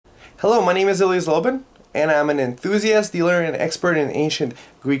Hello, my name is Elias Lobin, and I'm an enthusiast, dealer, and expert in ancient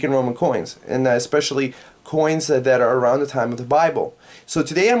Greek and Roman coins, and especially coins that are around the time of the Bible. So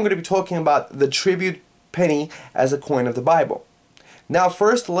today I'm going to be talking about the tribute penny as a coin of the Bible. Now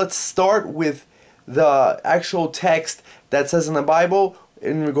first, let's start with the actual text that says in the Bible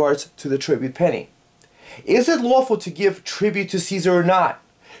in regards to the tribute penny. Is it lawful to give tribute to Caesar or not?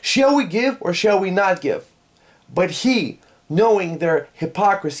 Shall we give or shall we not give? But he, knowing their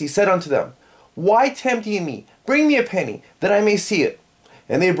hypocrisy, said unto them, Why tempt ye me? Bring me a penny, that I may see it.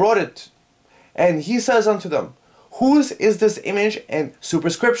 And they brought it. And he says unto them, Whose is this image and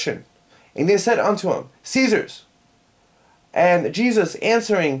superscription? And they said unto him, Caesar's. And Jesus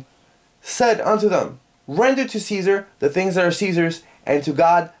answering said unto them, Render to Caesar the things that are Caesar's, and to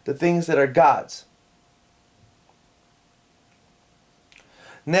God the things that are God's.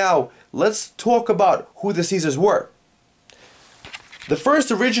 Now, let's talk about who the Caesars were. The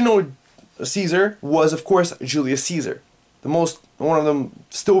first original Caesar was, of course, Julius Caesar, one of them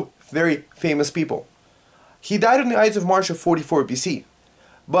still very famous people. He died on the Ides of March of 44 BC,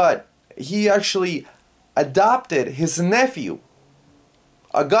 but he actually adopted his nephew,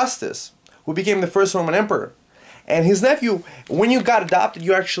 Augustus, who became the first Roman emperor. And his nephew, when you got adopted,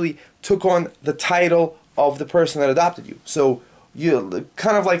 you actually took on the title of the person that adopted you. So you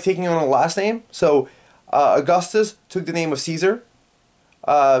kind of like taking on a last name. So Augustus took the name of Caesar,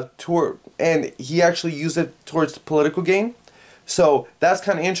 and he actually used it towards political gain. So that's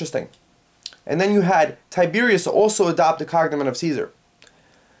kind of interesting. And then you had Tiberius also adopt the cognomen of Caesar.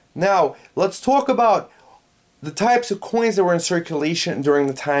 Now let's talk about the types of coins that were in circulation during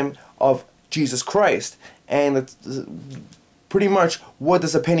the time of Jesus Christ, and pretty much what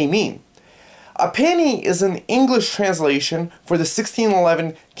does a penny mean. A penny is an English translation for the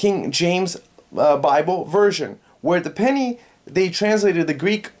 1611 King James Bible version, where the penny, they translated the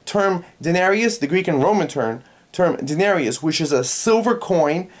Greek term denarius, the Greek and Roman term denarius, which is a silver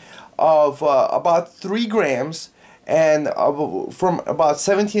coin of about 3 grams and from about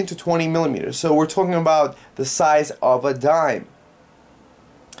 17 to 20 millimeters. So we're talking about the size of a dime.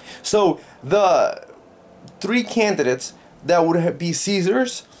 So the 3 candidates that would be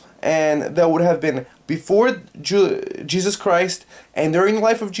Caesar's, and that would have been before Jesus Christ and during the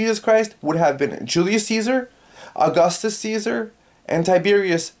life of Jesus Christ would have been Julius Caesar, Augustus Caesar, and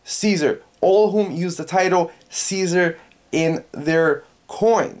Tiberius Caesar, all of whom used the title Caesar in their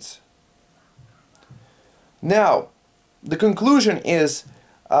coins. Now, the conclusion is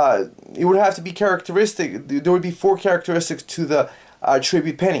it would have to be characteristic. There would be 4 characteristics to the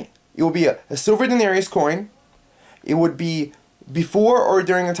tribute penny. It would be a silver denarius coin. It would be before or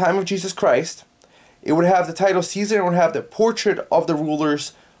during the time of Jesus Christ. It would have the title Caesar, and would have the portrait of the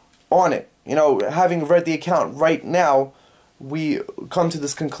rulers on it. You know, having read the account right now, we come to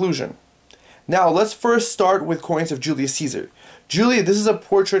this conclusion. Now, let's first start with coins of Julius Caesar. This is a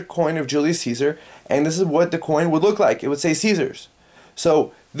portrait coin of Julius Caesar, and this is what the coin would look like. It would say Caesar's.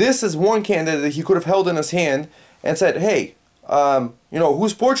 So this is one candidate that he could have held in his hand and said, hey,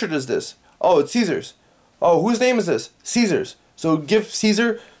 whose portrait is this? Oh, it's Caesar's. Oh, whose name is this? Caesar's. So give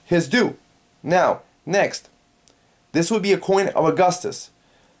Caesar his due. Now, next, this would be a coin of Augustus.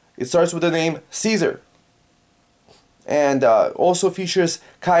 It starts with the name Caesar, and also features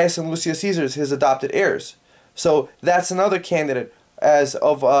Caius and Lucius Caesars, his adopted heirs. So that's another candidate as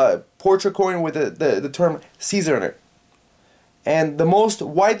of a portrait coin with the term Caesar in it. And the most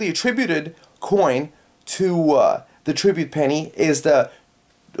widely attributed coin to the tribute penny is the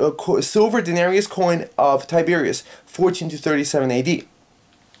silver denarius coin of Tiberius, 14 to 37 AD.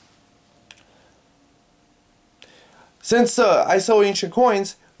 Since I sell ancient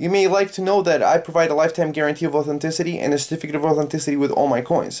coins, you may like to know that I provide a lifetime guarantee of authenticity and a certificate of authenticity with all my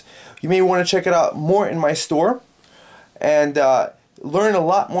coins. You may want to check it out more in my store and learn a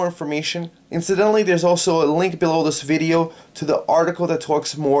lot more information. Incidentally, there's also a link below this video to the article that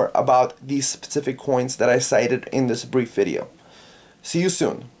talks more about these specific coins that I cited in this brief video. See you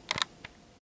soon.